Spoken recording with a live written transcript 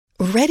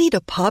Ready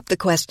to pop the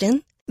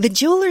question? The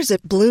jewelers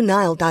at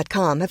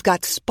BlueNile.com have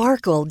got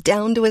sparkle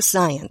down to a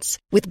science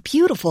with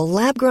beautiful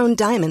lab-grown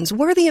diamonds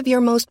worthy of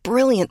your most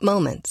brilliant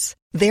moments.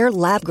 Their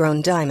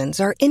lab-grown diamonds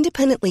are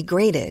independently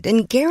graded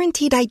and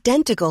guaranteed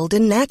identical to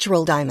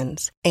natural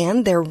diamonds,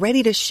 and they're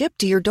ready to ship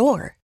to your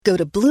door. Go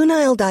to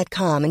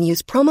BlueNile.com and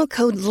use promo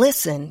code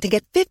LISTEN to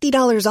get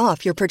 $50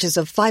 off your purchase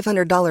of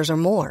 $500 or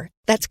more.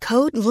 That's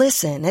code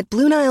LISTEN at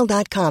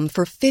BlueNile.com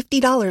for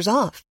 $50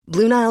 off.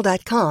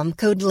 BlueNile.com,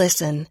 code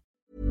LISTEN.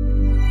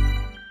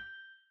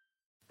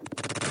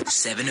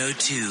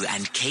 702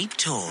 and Cape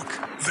Talk.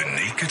 The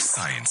Naked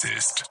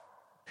Scientist.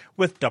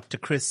 With Dr.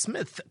 Chris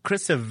Smith.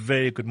 Chris, a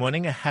very good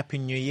morning, a happy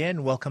new year,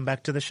 and welcome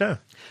back to the show.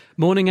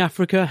 Morning,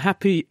 Africa.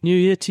 Happy New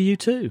Year to you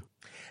too.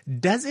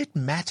 Does it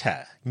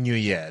matter, New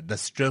Year, the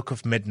stroke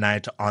of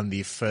midnight on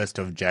the 1st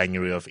of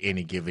January of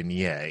any given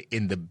year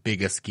in the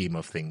bigger scheme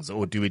of things,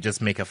 or do we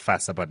just make a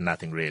fuss about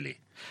nothing really?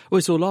 Well,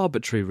 it's all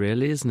arbitrary,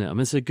 really, isn't it? I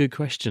mean, it's a good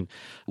question.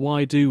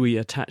 Why do we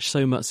attach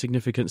so much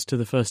significance to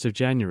the 1st of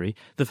January?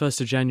 The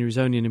 1st of January is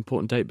only an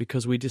important date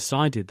because we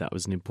decided that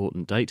was an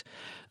important date.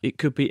 It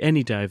could be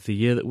any day of the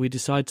year that we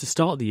decide to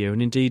start the year.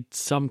 And indeed,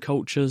 some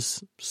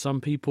cultures, some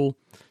people,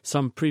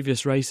 some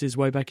previous races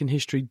way back in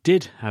history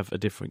did have a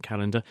different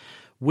calendar.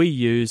 We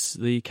use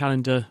the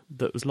calendar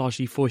that was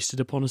largely foisted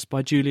upon us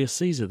by Julius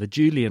Caesar, the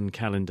Julian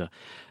calendar.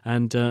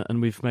 And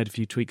we've made a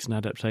few tweaks and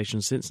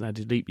adaptations since and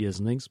added leap years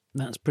and things.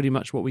 That's pretty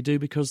much what we do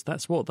because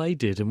that's what they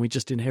did, and we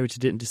just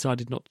inherited it and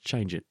decided not to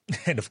change it.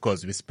 And of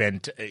course, we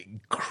spent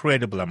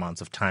incredible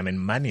amounts of time and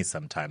money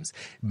sometimes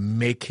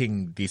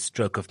making the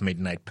stroke of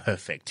midnight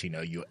perfect. You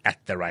know, you're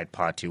at the right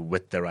party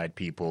with the right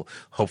people,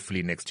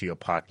 hopefully next to your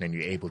partner, and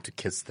you're able to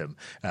kiss them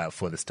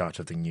for the start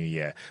of the new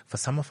year. For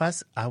some of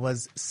us, I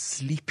was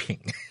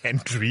sleeping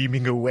and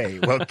dreaming away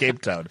while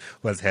Cape Town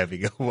was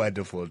having a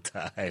wonderful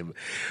time.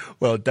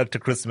 Well, Dr.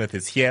 Chris Smith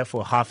is here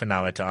for half an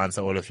hour to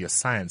answer all of your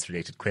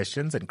science-related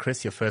questions. And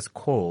Chris, your first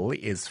call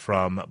is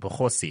from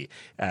Bohosi,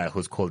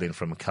 who's called in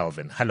from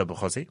Kelvin. Hello,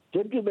 Bohosi.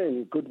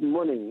 Gentlemen, good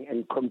morning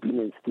and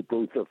compliments to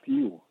both of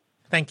you.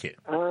 Thank you.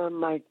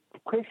 My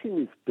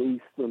question is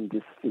based on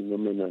this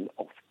phenomenon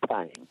of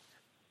time.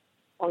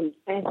 On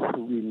Earth,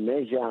 we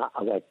measure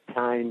our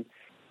time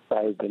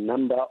by the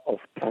number of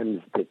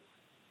times that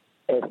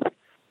Earth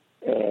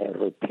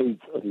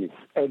rotates on its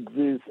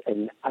axis,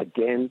 and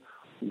again,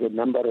 the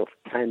number of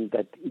times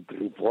that it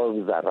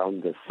revolves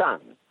around the sun.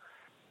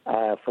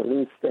 For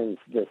instance,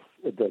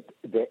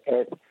 the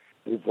Earth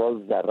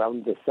revolves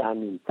around the sun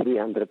in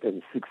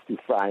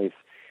 365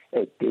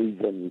 days,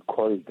 and we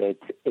call that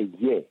a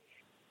year.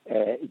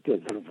 It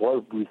has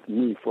revolved with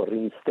me, for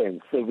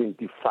instance,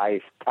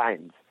 75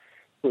 times.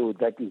 So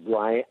that is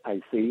why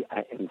I say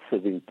I am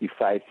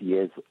 75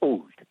 years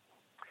old.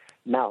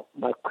 Now,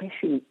 my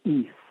question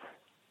is,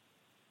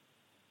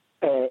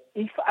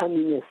 if I'm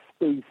in a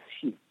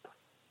spaceship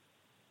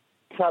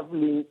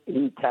traveling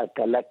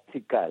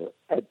intergalactical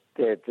at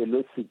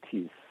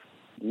velocities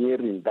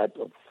nearing that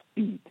of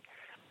speed,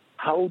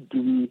 how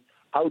do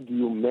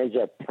you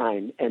measure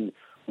time, and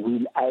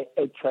will I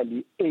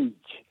actually age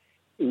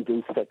in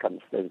those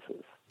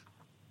circumstances?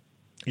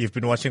 You've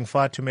been watching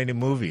far too many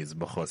movies,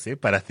 Bohosi,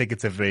 but I think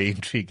it's a very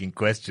intriguing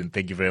question.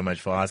 Thank you very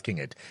much for asking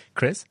it.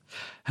 Chris?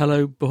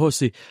 Hello,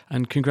 Bohosi,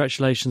 and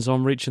congratulations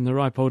on reaching the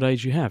ripe old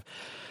age you have.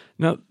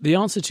 Now, the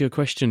answer to your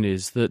question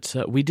is that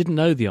we didn't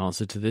know the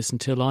answer to this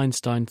until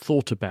Einstein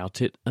thought about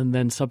it, and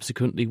then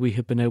subsequently we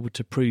have been able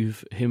to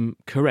prove him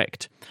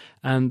correct.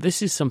 And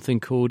this is something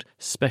called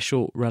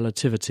special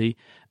relativity,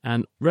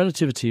 and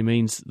relativity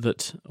means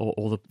that,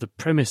 or the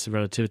premise of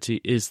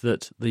relativity is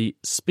that the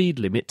speed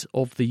limit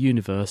of the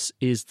universe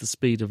is the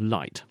speed of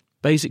light.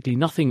 Basically,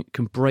 nothing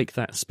can break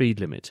that speed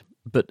limit.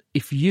 But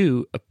if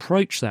you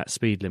approach that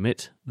speed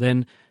limit,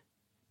 then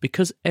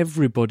because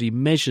everybody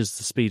measures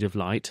the speed of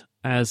light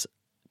as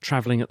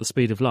travelling at the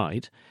speed of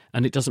light,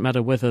 and it doesn't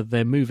matter whether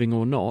they're moving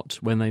or not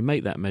when they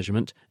make that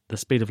measurement, the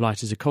speed of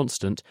light is a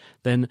constant,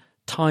 then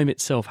time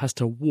itself has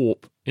to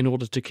warp in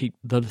order to keep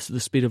the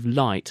speed of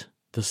light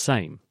the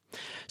same.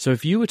 So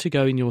if you were to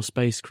go in your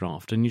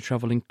spacecraft and you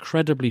travel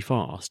incredibly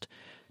fast,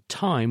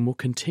 time will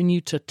continue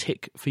to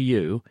tick for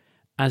you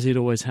as it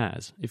always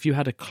has. If you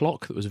had a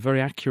clock that was a very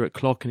accurate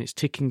clock and it's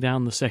ticking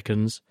down the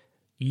seconds,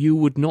 you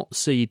would not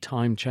see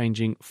time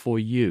changing for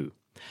you.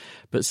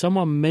 But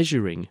someone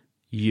measuring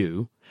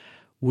you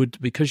would,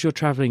 because you're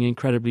travelling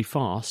incredibly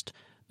fast,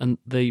 and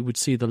they would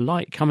see the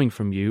light coming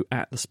from you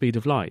at the speed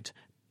of light.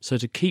 So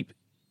to keep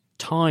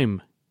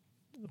time,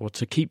 or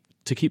to keep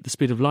the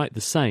speed of light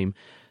the same,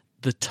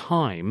 the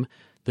time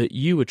that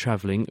you were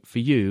travelling for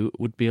you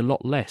would be a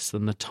lot less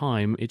than the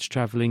time it's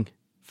travelling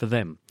for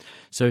them.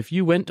 So if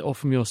you went off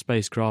from your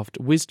spacecraft,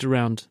 whizzed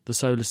around the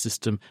solar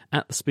system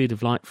at the speed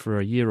of light for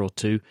a year or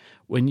two,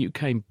 when you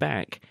came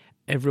back,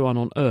 everyone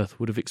on Earth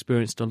would have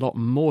experienced a lot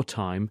more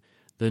time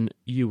than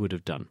you would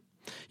have done.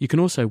 You can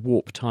also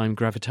warp time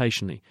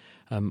gravitationally,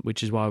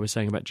 which is why I was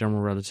saying about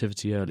general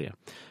relativity earlier.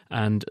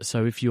 And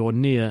so if you're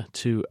near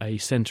to a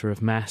centre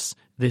of mass,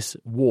 this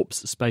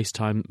warps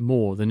space-time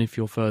more than if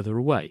you're further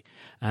away,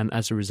 and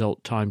as a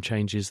result, time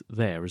changes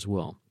there as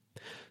well.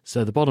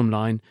 So the bottom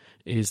line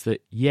is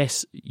that,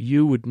 yes,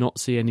 you would not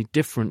see any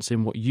difference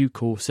in what you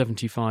call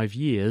 75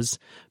 years,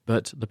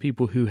 but the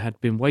people who had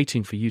been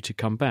waiting for you to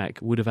come back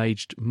would have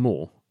aged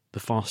more the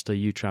faster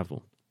you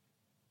travel.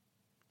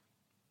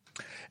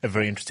 A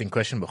very interesting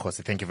question,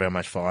 Bukhosi. Thank you very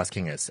much for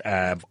asking it.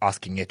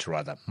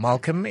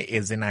 Malcolm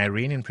is in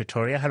Irene in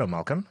Pretoria. Hello,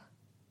 Malcolm.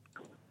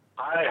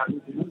 Hi,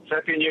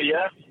 Happy New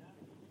Year.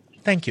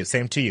 Thank you.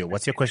 Same to you.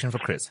 What's your question for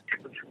Chris?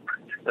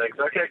 Thanks.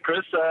 Okay,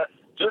 Chris,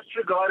 just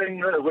regarding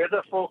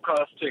weather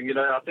forecasting,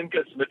 I think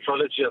it's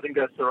meteorology. I think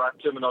that's the right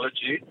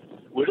terminology.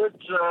 Would it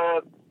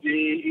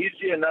be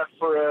easy enough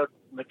for a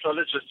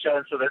meteorologist here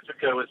in South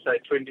Africa with, say,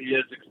 20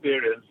 years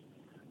experience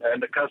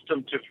and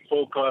accustomed to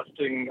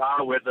forecasting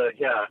our weather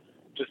here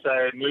to,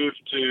 say, move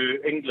to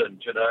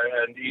England,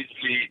 and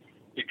easily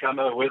become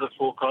a weather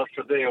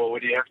forecaster there, or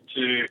would he have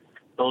to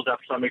build up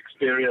some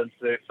experience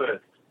there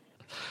first?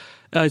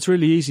 It's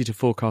really easy to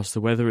forecast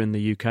the weather in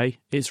the UK.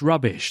 It's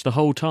rubbish the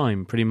whole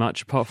time, pretty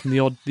much, apart from the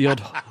odd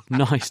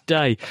nice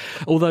day.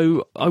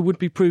 Although I would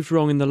be proved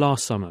wrong in the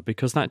last summer,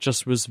 because that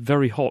just was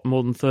very hot,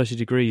 more than 30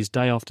 degrees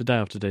day after day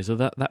after day. So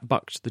that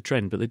bucked the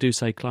trend. But they do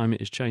say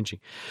climate is changing.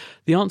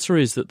 The answer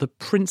is that the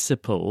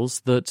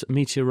principles that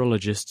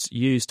meteorologists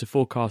use to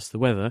forecast the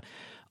weather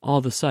are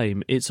the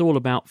same. It's all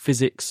about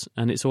physics,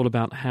 and it's all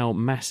about how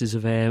masses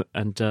of air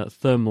and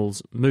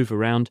thermals move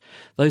around.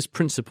 Those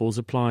principles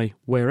apply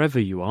wherever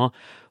you are.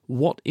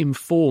 What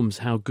informs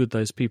how good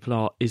those people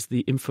are is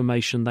the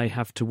information they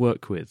have to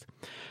work with.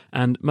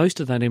 And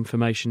most of that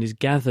information is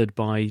gathered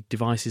by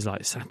devices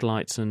like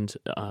satellites and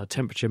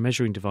temperature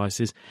measuring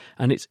devices,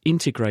 and it's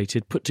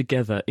integrated, put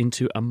together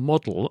into a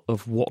model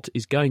of what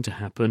is going to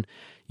happen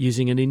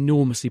using an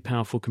enormously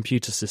powerful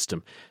computer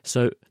system.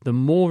 So the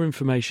more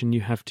information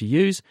you have to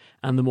use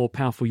and the more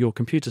powerful your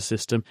computer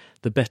system,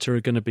 the better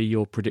are going to be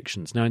your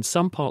predictions. Now, in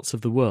some parts of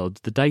the world,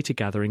 the data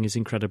gathering is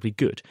incredibly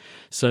good.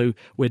 So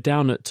we're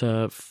down at,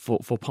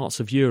 for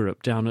parts of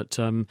Europe, down at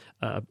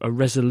a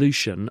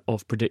resolution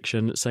of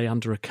prediction, say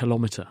under a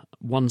kilometre,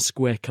 1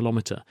 square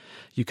kilometre.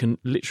 You can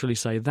literally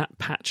say that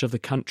patch of the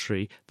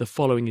country, the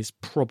following is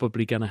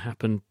probably going to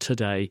happen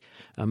today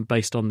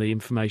based on the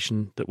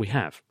information that we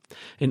have.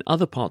 In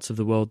other parts of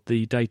the world,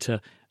 the data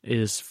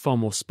is far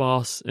more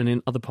sparse, and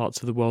in other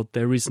parts of the world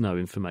there is no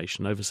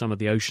information over some of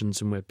the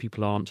oceans and where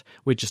people aren't.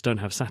 We just don't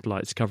have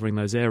satellites covering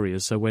those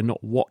areas, so we're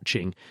not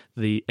watching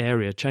the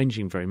area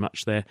changing very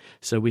much there,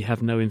 so we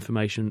have no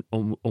information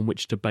on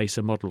which to base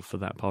a model for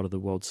that part of the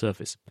world's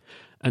surface.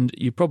 And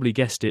you probably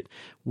guessed it,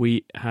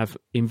 we have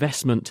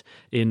investment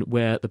in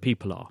where the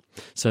people are.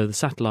 So the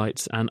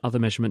satellites and other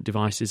measurement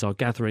devices are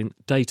gathering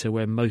data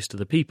where most of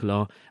the people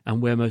are, and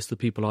where most of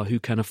the people are who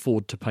can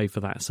afford to pay for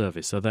that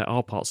service. So there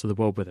are parts of the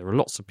world where there are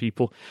lots of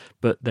people,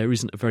 but there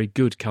isn't a very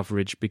good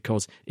coverage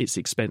because it's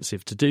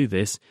expensive to do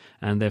this,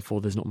 and therefore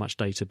there's not much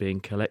data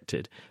being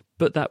collected.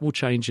 But that will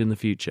change in the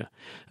future.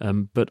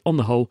 But on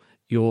the whole,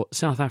 your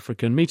South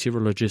African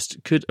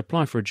meteorologist could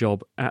apply for a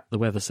job at the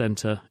Weather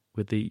Centre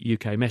with the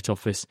UK Met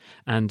Office,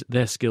 and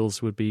their skills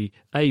would be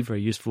A,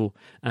 very useful,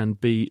 and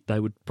B,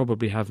 they would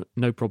probably have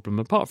no problem,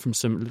 apart from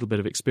some little bit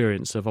of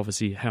experience of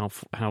obviously how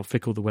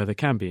fickle the weather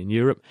can be in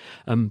Europe,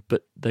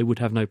 but they would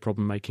have no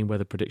problem making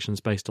weather predictions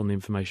based on the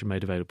information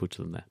made available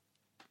to them there.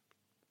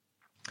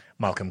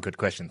 Malcolm, good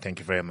question. Thank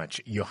you very much.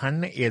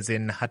 Johan is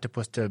in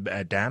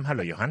Hartbeespoort Dam.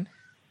 Hello, Johan.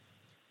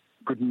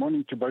 Good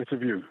morning to both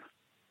of you.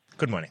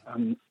 Good morning.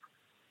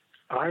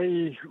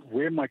 I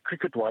wear my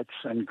cricket whites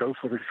and go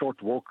for a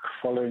short walk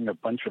following a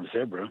bunch of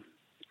zebra.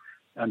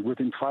 And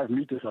within 5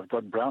 meters, I've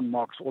got brown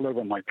marks all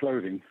over my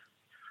clothing.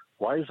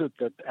 Why is it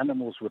that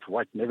animals with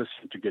white never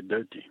seem to get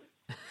dirty?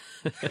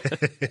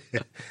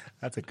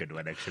 That's a good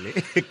one, actually.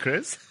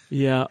 Chris?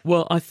 Yeah,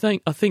 well, I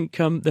think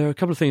there are a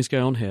couple of things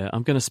going on here.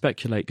 I'm going to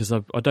speculate because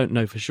I don't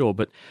know for sure,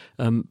 but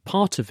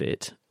part of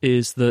it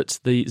is that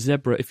the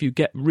zebra, if you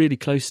get really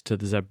close to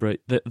the zebra,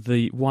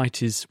 the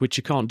white is, which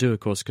you can't do, of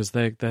course, because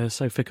they're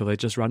so fickle, they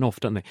just run off,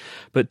 don't they?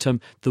 But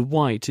the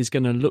white is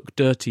going to look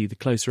dirty the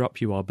closer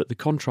up you are, but the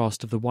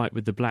contrast of the white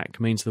with the black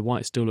means the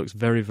white still looks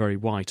very, very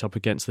white up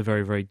against the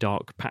very, very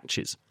dark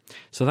patches.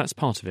 So that's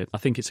part of it. I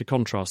think it's a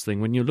contrast thing.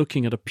 When you're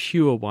looking at a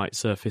pure white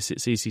surface,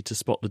 it's easy to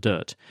spot the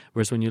dirt.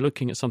 Whereas when you're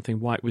looking at something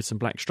white with some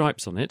black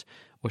stripes on it,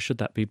 or should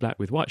that be black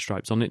with white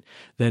stripes on it,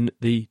 then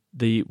the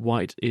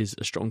white is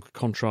a strong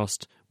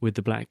contrast with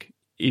the black,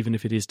 even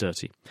if it is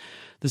dirty.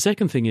 The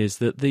second thing is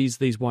that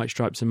these white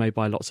stripes are made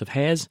by lots of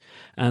hairs,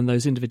 and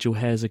those individual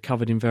hairs are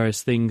covered in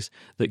various things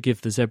that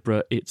give the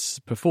zebra its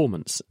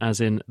performance,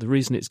 as in the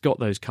reason it's got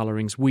those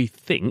colourings, we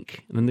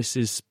think, and this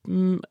is,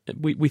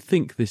 we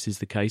think this is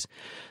the case,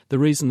 the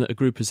reason that a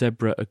group of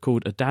zebra are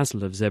called a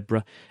dazzle of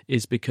zebra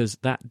is because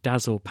that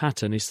dazzle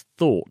pattern is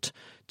thought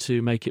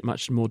to make it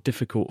much more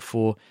difficult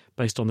for,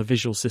 based on the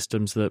visual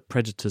systems that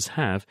predators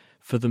have,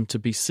 for them to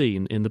be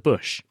seen in the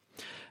bush.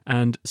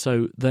 And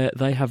so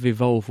they have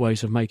evolved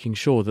ways of making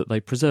sure that they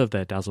preserve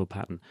their dazzle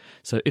pattern.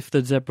 So if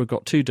the zebra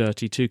got too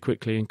dirty too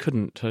quickly and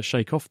couldn't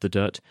shake off the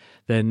dirt,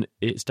 then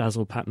its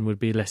dazzle pattern would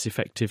be less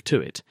effective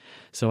to it.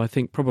 So I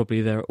think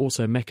probably there are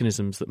also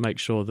mechanisms that make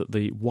sure that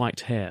the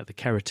white hair, the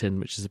keratin,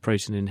 which is the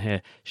protein in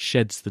hair,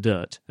 sheds the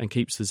dirt and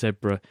keeps the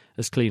zebra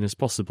as clean as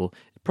possible,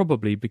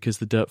 probably because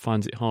the dirt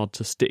finds it hard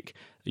to stick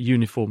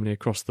uniformly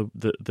across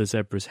the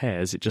zebra's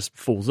hairs. It just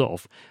falls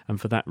off, and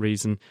for that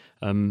reason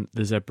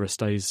the zebra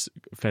stays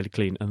fairly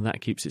clean, and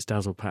that keeps its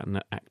dazzle pattern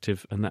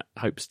active, and that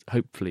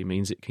hopefully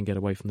means it can get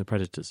away from the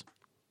predators.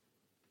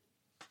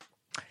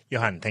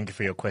 Johan, thank you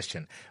for your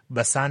question.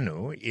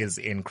 Basanu is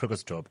in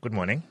Krugersdorp. Good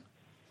morning.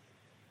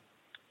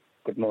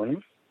 Good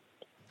morning.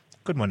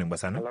 Good morning,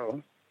 Basanu.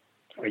 Hello.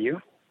 How are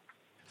you?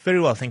 Very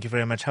well, thank you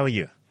very much. How are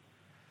you?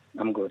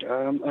 I'm good.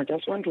 I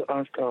just want to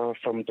ask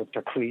from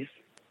Dr. Chris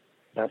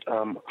that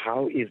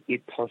how is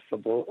it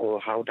possible, or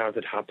how does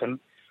it happen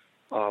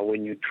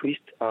when you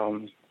twist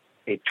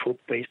a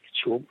toothpaste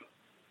tube,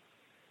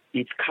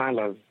 its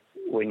colors,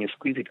 when you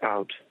squeeze it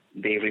out,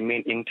 they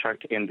remain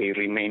intact and they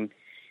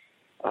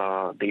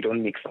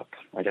don't mix up.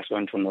 I just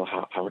want to know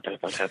how does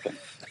that happen.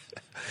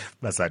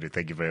 Basanu,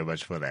 thank you very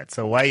much for that.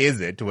 So why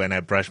is it when I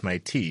brush my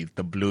teeth,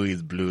 the blue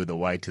is blue, the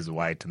white is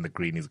white, and the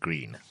green is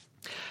green?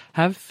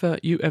 Have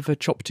you ever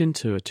chopped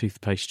into a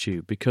toothpaste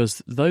tube?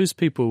 Because those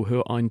people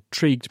who are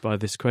intrigued by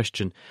this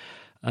question,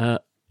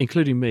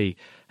 including me,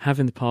 have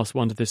in the past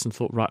wondered this and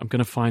thought, right, I'm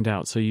going to find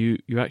out. So you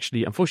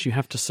actually, unfortunately,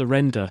 have to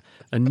surrender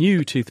a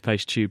new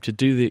toothpaste tube to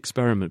do the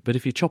experiment. But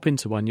if you chop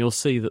into one, you'll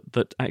see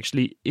that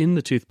actually in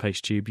the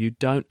toothpaste tube, you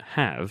don't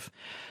have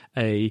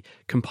a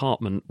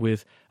compartment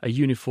with a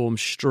uniform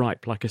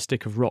stripe like a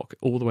stick of rock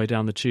all the way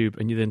down the tube,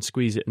 and you then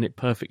squeeze it and it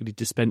perfectly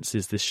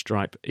dispenses this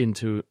stripe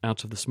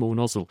out of the small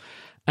nozzle.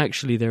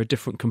 Actually, there are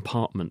different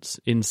compartments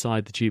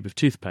inside the tube of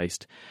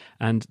toothpaste,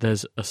 and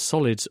there's a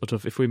solid sort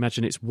of, if we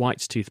imagine it's white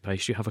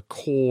toothpaste, you have a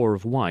core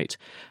of white,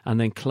 and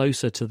then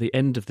closer to the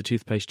end of the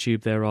toothpaste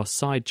tube there are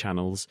side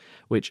channels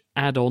which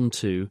add on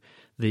to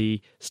the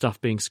stuff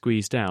being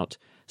squeezed out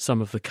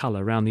some of the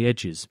colour around the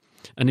edges.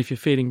 And if you're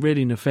feeling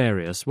really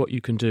nefarious, what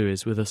you can do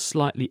is, with a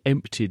slightly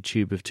emptied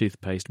tube of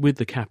toothpaste with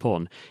the cap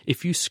on,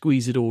 if you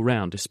squeeze it all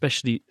round,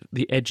 especially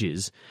the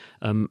edges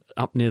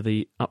up near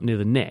the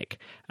neck,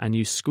 and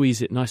you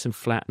squeeze it nice and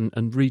flat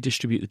and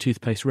redistribute the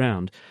toothpaste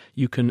round,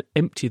 you can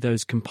empty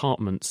those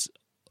compartments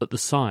at the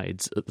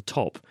sides, at the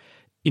top,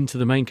 into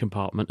the main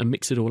compartment and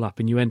mix it all up,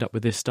 and you end up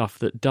with this stuff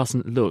that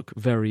doesn't look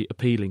very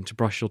appealing to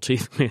brush your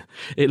teeth with.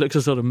 It looks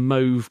a sort of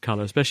mauve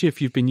colour, especially if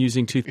you've been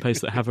using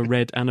toothpaste that have a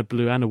red and a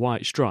blue and a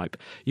white stripe.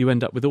 You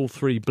end up with all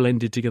three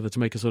blended together to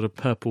make a sort of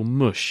purple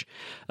mush.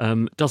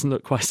 Doesn't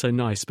look quite so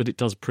nice, but it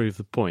does prove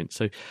the point.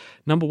 So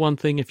number one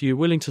thing, if you're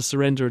willing to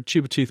surrender a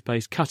tube of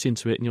toothpaste, cut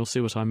into it and you'll see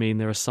what I mean.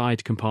 There are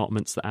side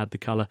compartments that add the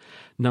colour.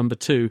 Number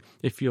two,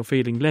 if you're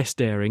feeling less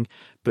daring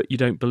but you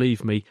don't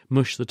believe me,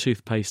 mush the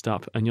toothpaste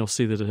up and you'll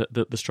see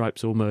that the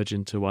stripes all merge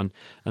into one.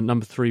 And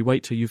number three,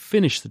 wait till you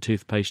finish the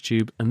toothpaste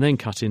tube and then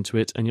cut into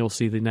it, and you'll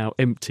see the now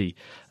empty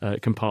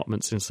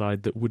compartments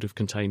inside that would have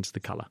contained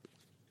the colour.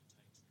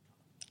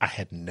 I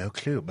had no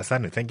clue.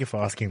 Basanu, thank you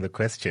for asking the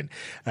question.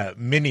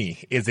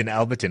 Minnie is in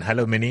Alberton.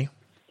 Hello, Minnie.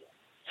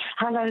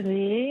 Hello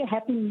there.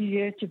 Happy New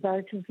Year to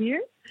both of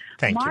you.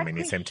 Thank you,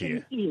 Minnie. Same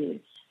to you.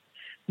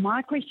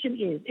 My question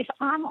is, if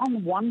I'm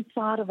on one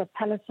side of a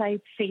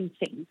palisade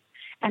fencing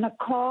and a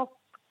car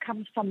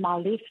comes from my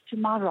left to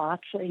my right,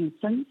 for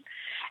instance,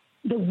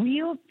 the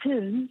wheel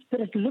turns, but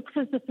it looks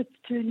as if it's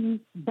turning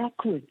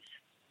backwards.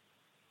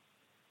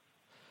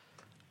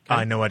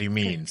 I know what you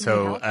mean.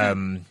 So,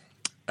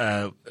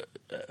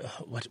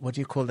 what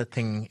do you call that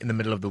thing in the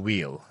middle of the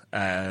wheel?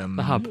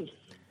 The hub.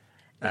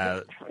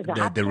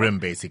 The rim,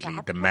 basically.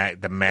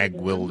 The mag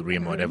wheel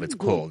rim, whatever it's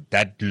called.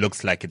 That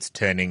looks like it's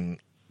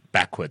turning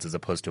backwards as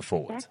opposed to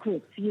forwards.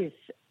 Backwards, yes.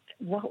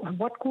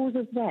 What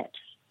causes that?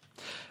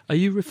 Are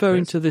you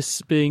referring to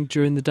this being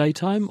during the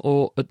daytime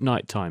or at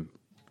night time?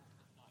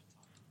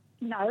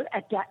 No,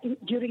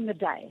 during the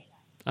day.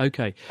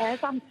 Okay. As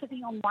I'm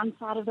sitting on one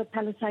side of the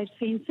palisade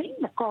fencing,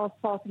 the car's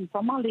passing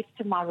from my left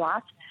to my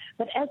right,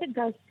 but as it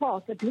goes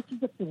past, it looks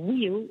as if the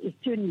wheel is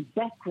turning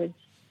backwards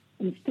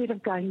instead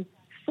of going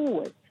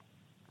forward.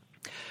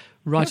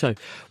 Righto.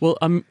 Well,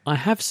 I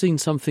have seen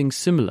something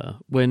similar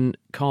when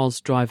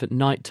cars drive at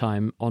night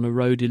time on a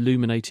road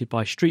illuminated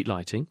by street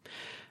lighting,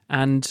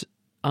 and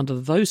under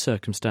those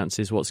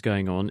circumstances, what's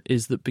going on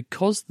is that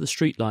because the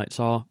streetlights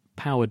are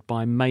powered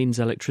by mains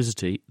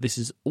electricity, this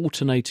is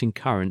alternating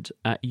current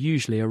at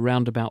usually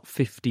around about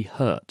 50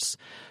 hertz.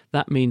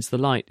 That means the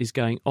light is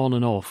going on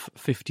and off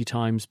 50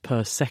 times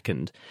per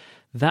second.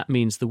 That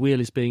means the wheel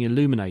is being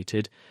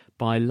illuminated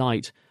by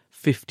light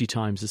 50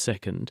 times a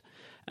second.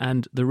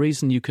 And the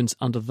reason you can,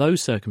 under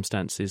those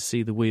circumstances,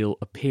 see the wheel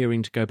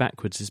appearing to go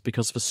backwards is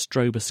because of a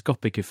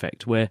stroboscopic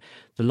effect, where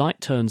the light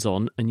turns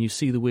on and you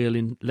see the wheel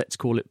in, let's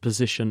call it,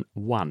 position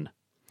 1.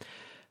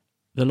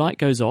 The light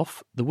goes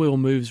off, the wheel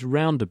moves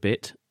round a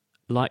bit,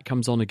 light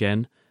comes on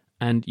again,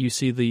 and you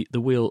see the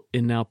wheel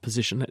in now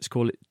position, let's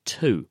call it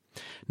 2.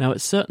 Now,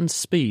 at certain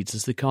speeds,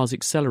 as the car's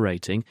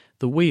accelerating,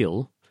 the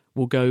wheel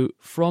will go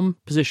from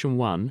position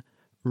 1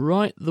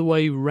 right the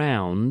way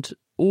round,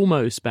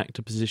 almost back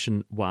to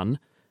position 1,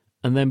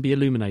 and then be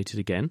illuminated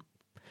again.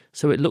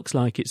 So it looks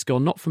like it's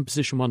gone not from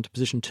position 1 to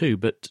position 2,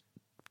 but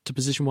to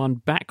position 1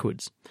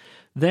 backwards.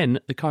 Then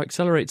the car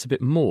accelerates a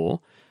bit more,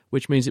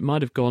 which means it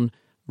might have gone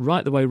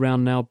right the way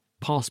round now,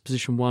 past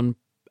position 1,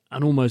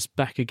 and almost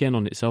back again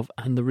on itself,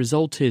 and the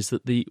result is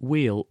that the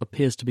wheel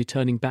appears to be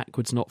turning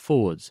backwards, not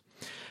forwards.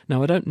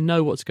 Now, I don't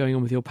know what's going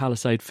on with your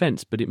Palisade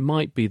fence, but it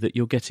might be that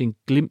you're getting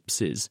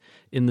glimpses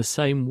in the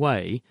same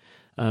way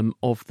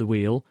of the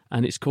wheel,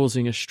 and it's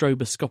causing a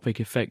stroboscopic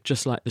effect,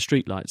 just like the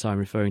streetlights I'm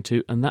referring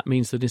to, and that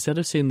means that instead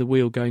of seeing the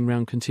wheel going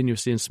round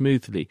continuously and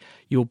smoothly,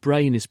 your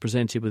brain is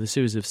presented with a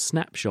series of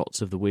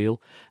snapshots of the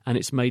wheel, and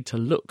it's made to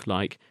look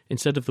like,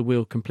 instead of the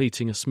wheel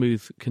completing a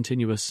smooth,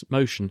 continuous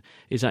motion,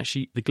 is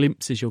actually the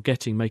glimpses you're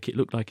getting make it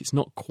look like it's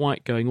not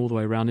quite going all the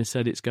way around,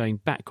 instead it's going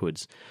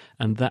backwards,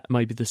 and that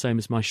may be the same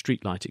as my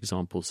streetlight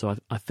example, so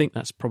I think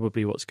that's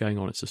probably what's going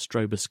on. It's a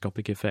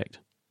stroboscopic effect.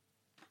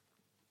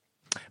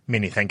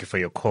 Minnie, thank you for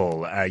your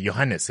call.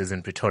 Johannes is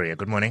in Pretoria.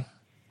 Good morning.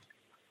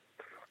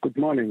 Good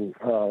morning.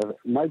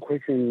 My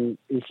question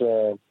is,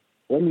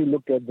 when you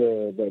look at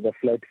the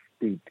flight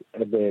speed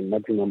at the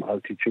maximum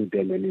altitude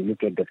and when you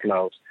look at the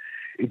clouds,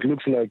 it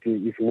looks like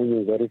it's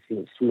moving very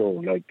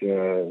slow, like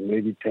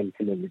maybe 10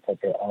 kilometers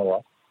per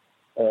hour.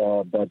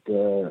 But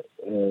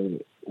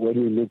when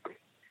you look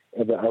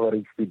at the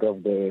average speed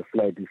of the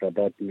flight, is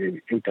about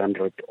maybe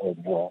 800 or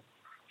more.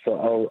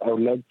 So I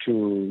would like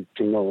to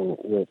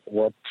know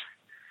what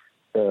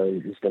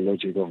is the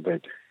logic of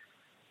that.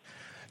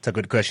 It's a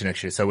good question,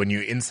 actually. So when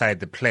you're inside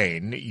the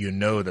plane, you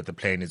know that the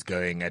plane is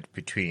going at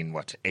between,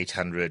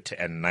 800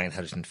 and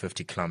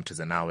 950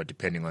 kilometers an hour,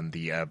 depending on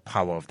the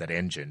power of that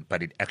engine.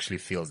 But it actually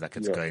feels like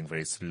it's going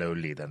very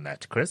slowly than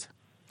that. Chris?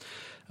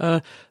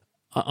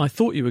 I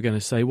thought you were going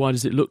to say, why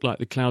does it look like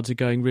the clouds are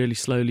going really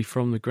slowly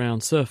from the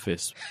ground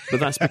surface?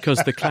 But that's because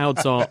the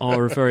clouds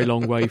are a very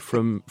long way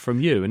from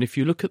you. And if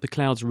you look at the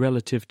clouds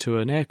relative to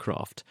an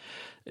aircraft,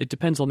 it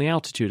depends on the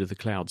altitude of the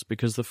clouds,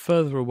 because the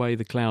further away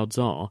the clouds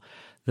are,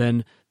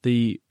 then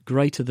the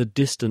greater the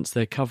distance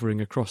they're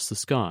covering across the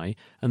sky,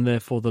 and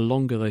therefore the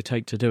longer they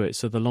take to do it.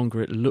 So the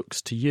longer it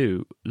looks to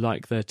you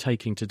like they're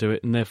taking to do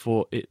it, and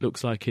therefore it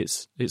looks like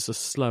it's a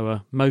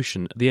slower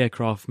motion. The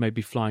aircraft may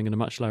be flying at a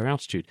much lower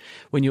altitude.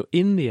 When you're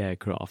in the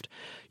aircraft,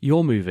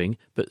 you're moving,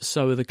 but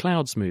so are the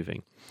clouds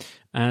moving.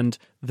 And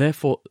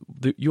therefore,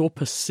 your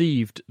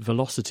perceived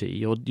velocity,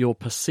 your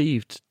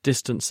perceived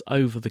distance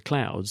over the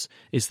clouds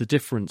is the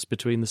difference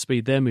between the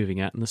speed they're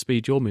moving at and the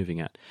speed you're moving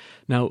at.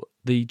 Now,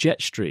 the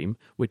jet stream,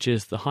 which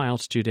is the high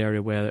altitude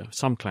area where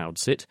some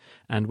clouds sit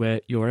and where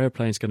your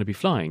airplane is going to be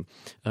flying,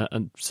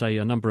 and say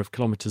a number of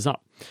kilometres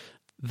up,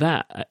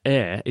 that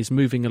air is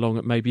moving along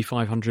at maybe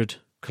 500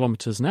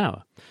 kilometres an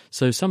hour.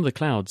 So some of the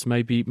clouds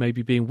may be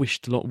being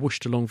whooshed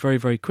along very,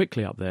 very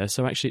quickly up there.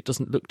 So actually it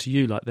doesn't look to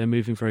you like they're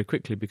moving very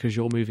quickly because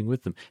you're moving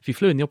with them. If you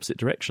flew in the opposite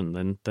direction,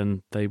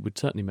 then they would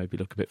certainly maybe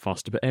look a bit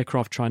faster. But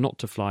aircraft try not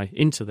to fly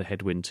into the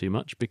headwind too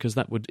much because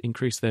that would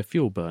increase their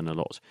fuel burn a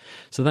lot.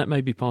 So that may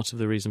be part of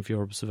the reason for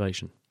your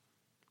observation.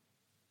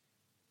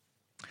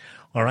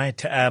 All right.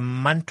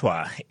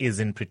 Mantwa is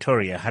in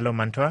Pretoria. Hello,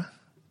 Mantwa.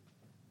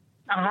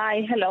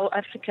 Hi. Hello,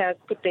 Africa.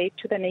 Good day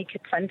to the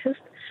Naked Scientist.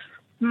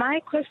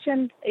 My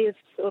question is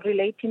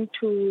relating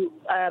to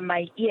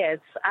my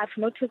ears. I've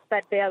noticed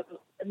that their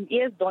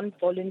ears don't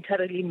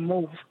voluntarily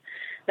move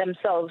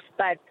themselves,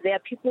 but there are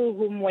people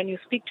whom, when you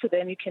speak to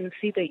them, you can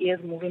see the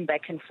ears moving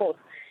back and forth.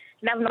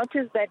 And I've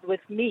noticed that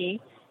with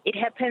me, it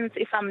happens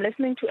if I'm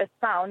listening to a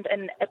sound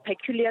and a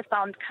peculiar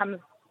sound comes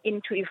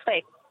into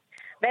effect,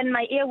 then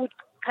my ear would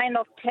kind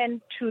of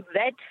tend to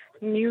that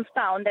new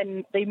sound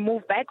and they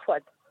move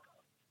backwards.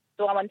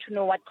 So I want to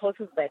know what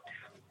causes that.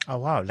 Oh,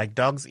 wow. Like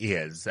dogs'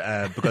 ears,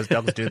 because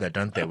dogs do that,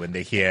 don't they? When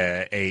they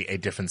hear a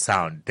different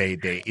sound,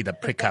 they either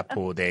prick up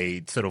or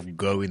they sort of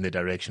go in the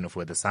direction of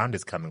where the sound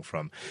is coming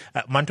from.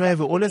 Mantwa, have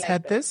you always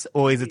had this,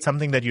 or is it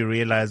something that you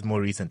realized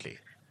more recently?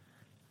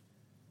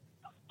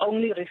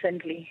 Only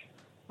recently.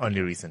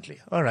 Only recently.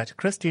 All right.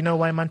 Chris, do you know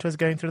why Mantwa is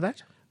going through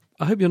that?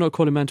 I hope you're not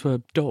calling Mantwa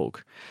a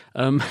dog.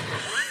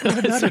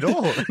 Not at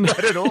all.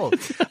 Not at all.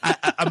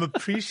 I'm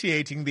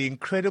appreciating the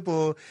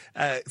incredible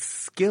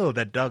skill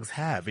that dogs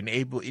have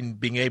in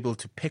being able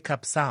to pick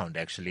up sound,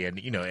 actually,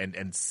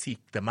 and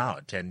seek them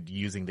out, and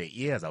using their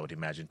ears, I would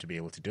imagine, to be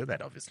able to do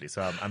that, obviously.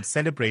 So I'm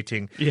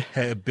celebrating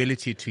her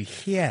ability to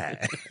hear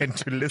and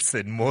to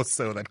listen more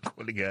so than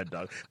calling her a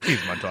dog. Please,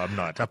 Mantwa, I'm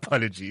not.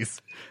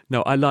 Apologies.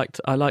 No, I liked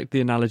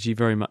the analogy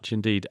very much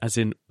indeed, as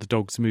in the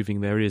dogs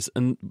moving their ears.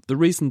 And the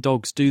reason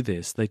dogs do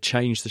this, they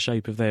change the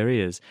shape of their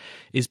ears,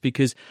 is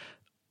because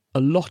a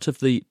lot of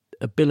the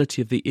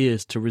ability of the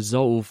ears to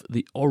resolve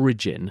the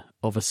origin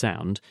of a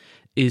sound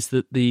is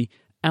that the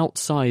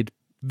outside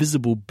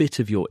visible bit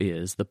of your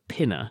ears, the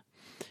pinna,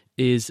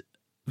 is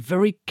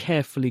very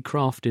carefully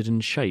crafted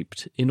and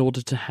shaped in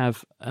order to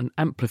have an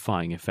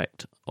amplifying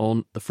effect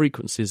on the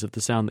frequencies of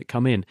the sound that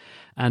come in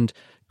and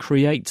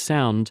create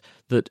sound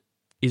that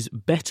is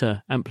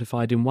better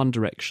amplified in one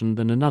direction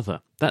than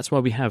another. That's why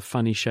we have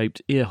funny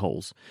shaped ear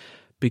holes,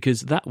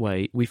 because that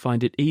way we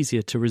find it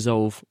easier to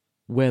resolve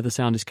where the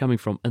sound is coming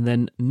from, and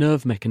then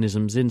nerve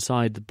mechanisms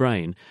inside the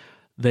brain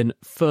then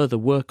further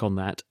work on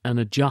that and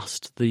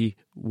adjust the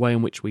way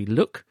in which we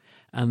look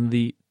and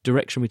the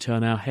direction we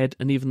turn our head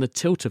and even the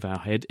tilt of our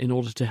head in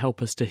order to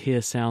help us to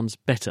hear sounds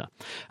better.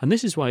 And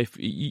this is why if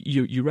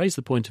you raise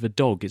the point of a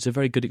dog, it's a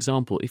very good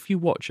example. If you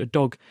watch a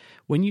dog,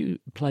 when you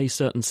play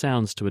certain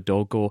sounds to a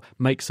dog or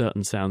make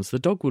certain sounds, the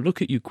dog will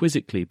look at you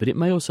quizzically, but it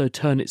may also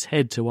turn its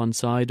head to one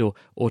side or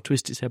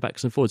twist its head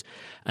backwards and forwards.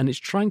 And it's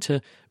trying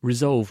to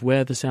resolve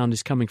where the sound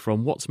is coming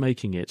from, what's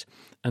making it,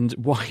 and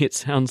why it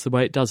sounds the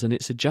way it does. And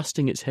it's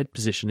adjusting its head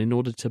position in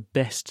order to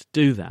best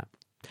do that.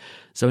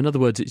 So in other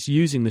words, it's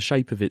using the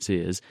shape of its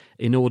ears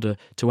in order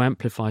to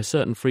amplify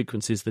certain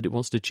frequencies that it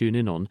wants to tune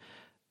in on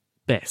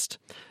best.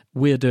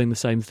 We're doing the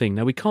same thing.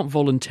 Now, we can't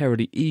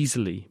voluntarily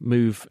easily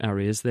move our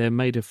ears. They're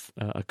made of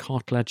a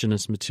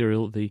cartilaginous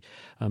material, the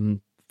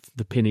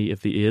pinny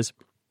of the ears.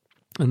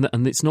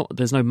 And it's not.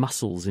 There's no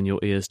muscles in your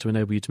ears to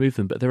enable you to move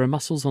them, but there are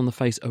muscles on the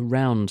face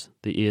around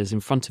the ears, in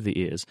front of the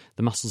ears,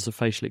 the muscles of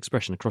facial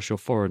expression across your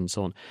forehead and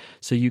so on.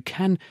 So you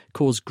can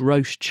cause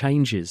gross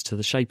changes to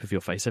the shape of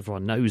your face.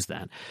 Everyone knows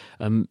that,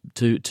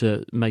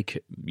 to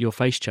make your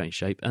face change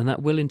shape, and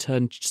that will in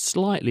turn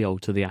slightly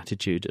alter the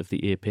attitude of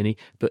the ear pinny.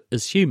 But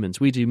as humans,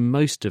 we do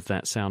most of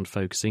that sound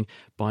focusing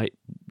by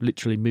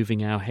literally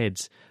moving our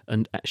heads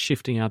and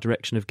shifting our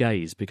direction of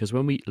gaze, because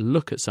when we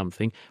look at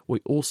something, we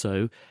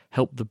also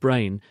help the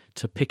brain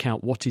to pick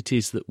out what it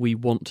is that we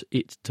want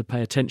it to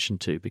pay attention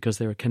to, because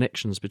there are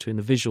connections between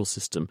the visual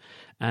system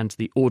and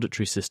the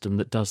auditory system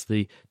that does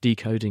the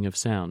decoding of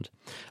sound.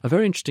 A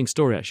very interesting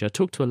story, actually. I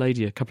talked to a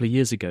lady a couple of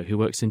years ago who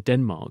works in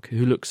Denmark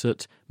who looks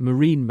at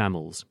marine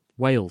mammals.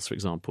 Whales, for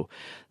example,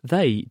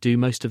 they do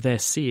most of their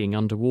seeing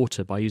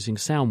underwater by using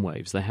sound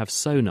waves. They have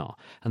sonar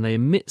and they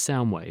emit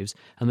sound waves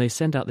and they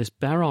send out this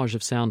barrage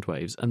of sound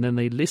waves, and then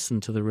they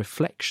listen to the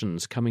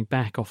reflections coming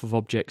back off of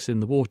objects in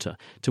the water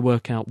to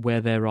work out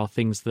where there are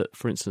things that,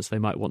 for instance, they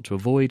might want to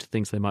avoid,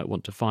 things they might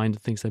want to find,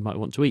 things they might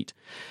want to eat.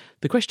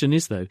 The question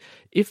is, though,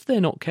 if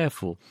they're not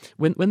careful,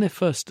 when they're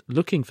first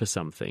looking for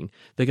something,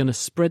 they're going to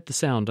spread the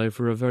sound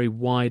over a very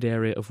wide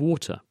area of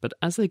water. But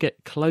as they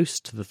get close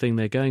to the thing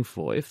they're going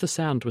for, if the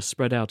sound was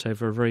spread out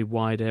over a very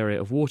wide area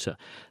of water,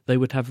 they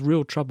would have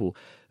real trouble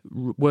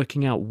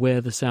working out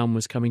where the sound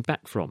was coming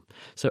back from.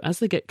 So as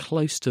they get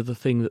close to the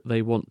thing that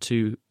they want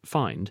to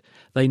find,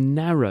 they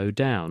narrow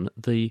down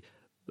the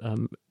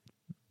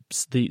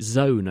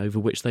zone over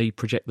which they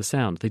project the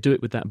sound. They do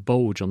it with that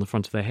bulge on the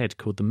front of their head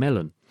called the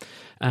melon.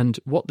 And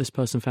what this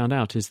person found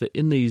out is that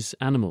in these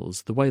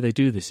animals, the way they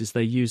do this is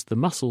they use the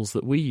muscles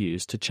that we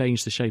use to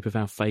change the shape of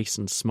our face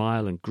and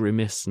smile and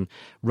grimace and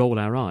roll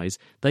our eyes.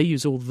 They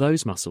use all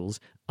those muscles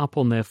up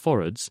on their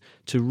foreheads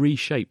to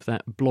reshape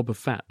that blob of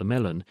fat, the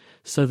melon,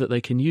 so that they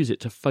can use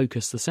it to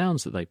focus the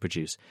sounds that they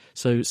produce.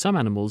 So some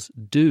animals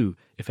do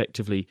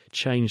effectively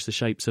change the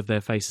shapes of their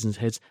faces and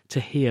heads to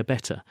hear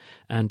better.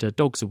 And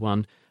dogs are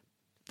one.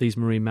 These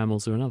marine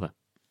mammals are another.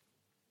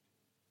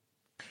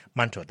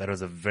 Manto, that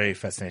was a very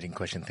fascinating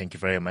question. Thank you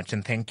very much.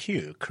 And thank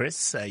you,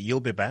 Chris. You'll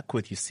be back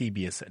with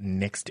Eusebius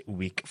next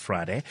week,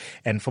 Friday.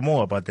 And for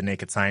more about The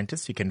Naked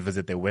Scientists, you can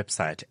visit their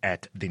website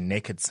at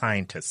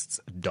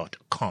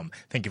thenakedscientists.com.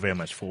 Thank you very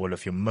much for all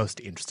of your most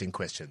interesting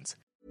questions.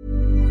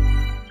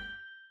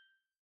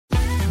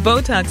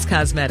 Botox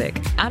Cosmetic,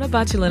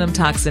 onabotulinum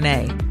toxin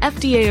A,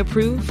 FDA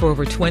approved for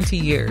over 20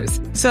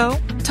 years. So,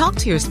 talk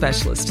to your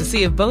specialist to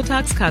see if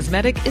Botox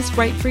Cosmetic is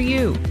right for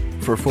you.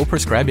 For full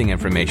prescribing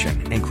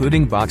information,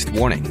 including boxed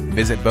warning,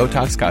 visit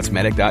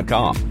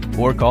BotoxCosmetic.com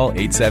or call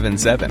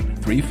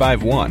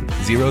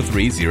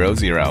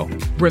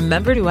 877-351-0300.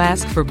 Remember to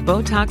ask for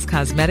Botox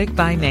Cosmetic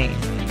by name.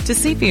 To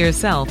see for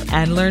yourself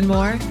and learn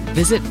more,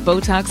 visit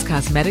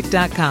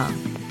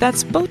BotoxCosmetic.com.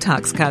 That's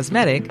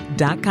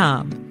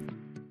BotoxCosmetic.com.